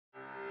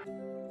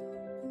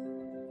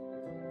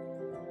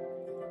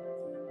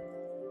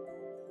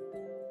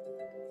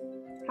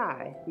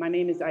Hi, my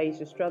name is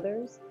Aisha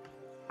Strothers.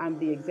 I'm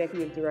the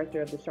Executive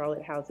Director of the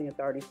Charlotte Housing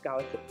Authority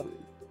Scholarship Fund.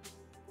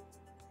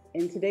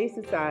 In today's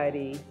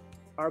society,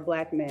 our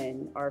Black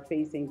men are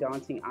facing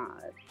daunting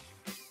odds.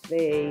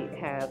 They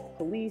have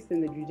police in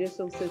the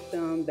judicial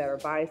system that are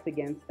biased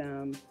against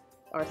them.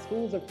 Our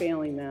schools are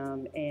failing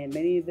them, and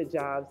many of the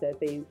jobs that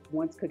they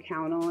once could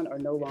count on are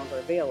no longer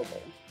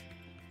available.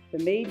 The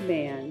made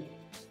man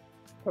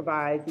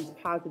provides these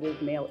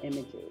positive male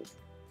images: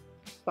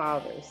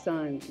 fathers,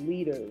 sons,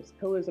 leaders,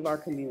 pillars of our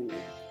community,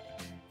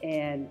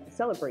 and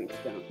celebrates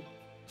them.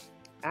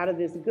 Out of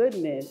this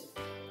goodness,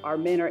 our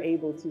men are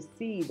able to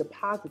see the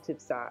positive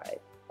side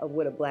of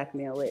what a Black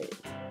male is.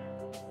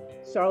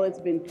 Charlotte's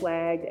been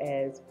flagged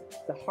as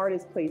the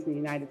hardest place in the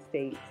United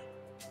States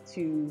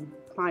to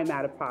climb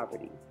out of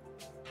poverty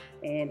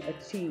and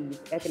achieve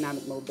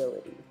economic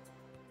mobility.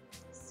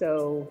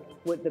 So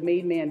what the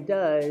Made Man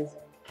does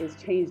is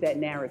change that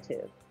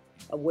narrative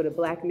of what a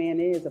Black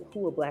man is, of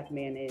who a Black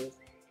man is,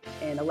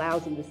 and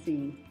allows them to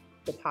see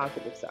the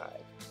positive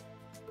side.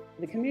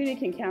 The community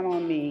can count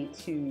on me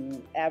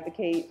to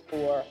advocate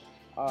for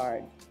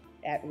our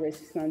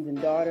at-risk sons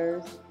and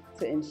daughters,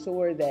 to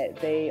ensure that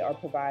they are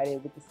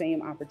provided with the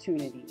same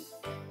opportunities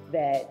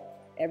that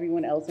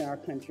everyone else in our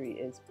country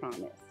is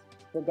promised,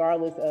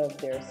 regardless of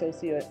their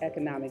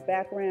socioeconomic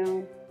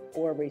background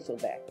or racial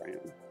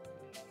background.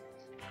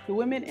 The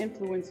Women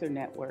Influencer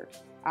Network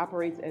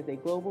operates as a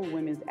global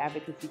women's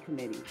advocacy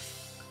committee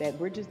that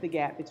bridges the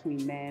gap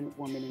between man,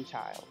 woman, and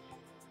child.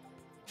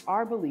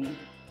 Our belief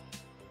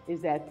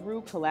is that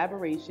through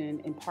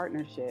collaboration and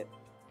partnership,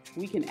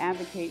 we can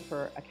advocate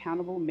for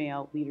accountable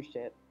male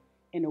leadership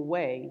in a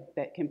way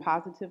that can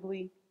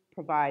positively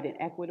provide an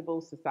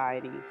equitable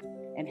society,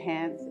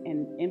 enhance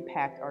and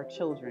impact our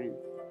children,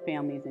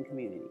 families, and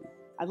communities.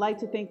 I'd like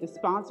to thank the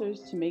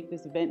sponsors to make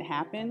this event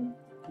happen: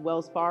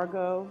 Wells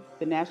Fargo,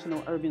 the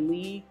National Urban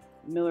League,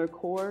 Miller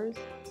Coors,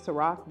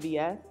 Ciroc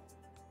VS,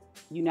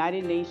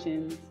 United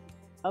Nations,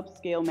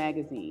 Upscale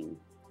Magazine.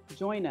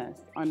 Join us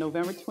on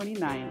November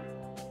 29th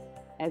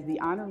as the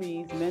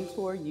honorees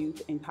mentor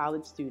youth and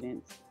college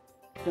students,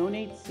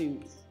 donate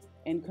suits,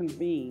 and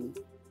convene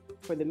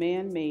for the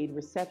man-made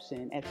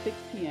reception at 6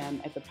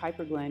 p.m. at the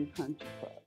Piper Glen Country Club.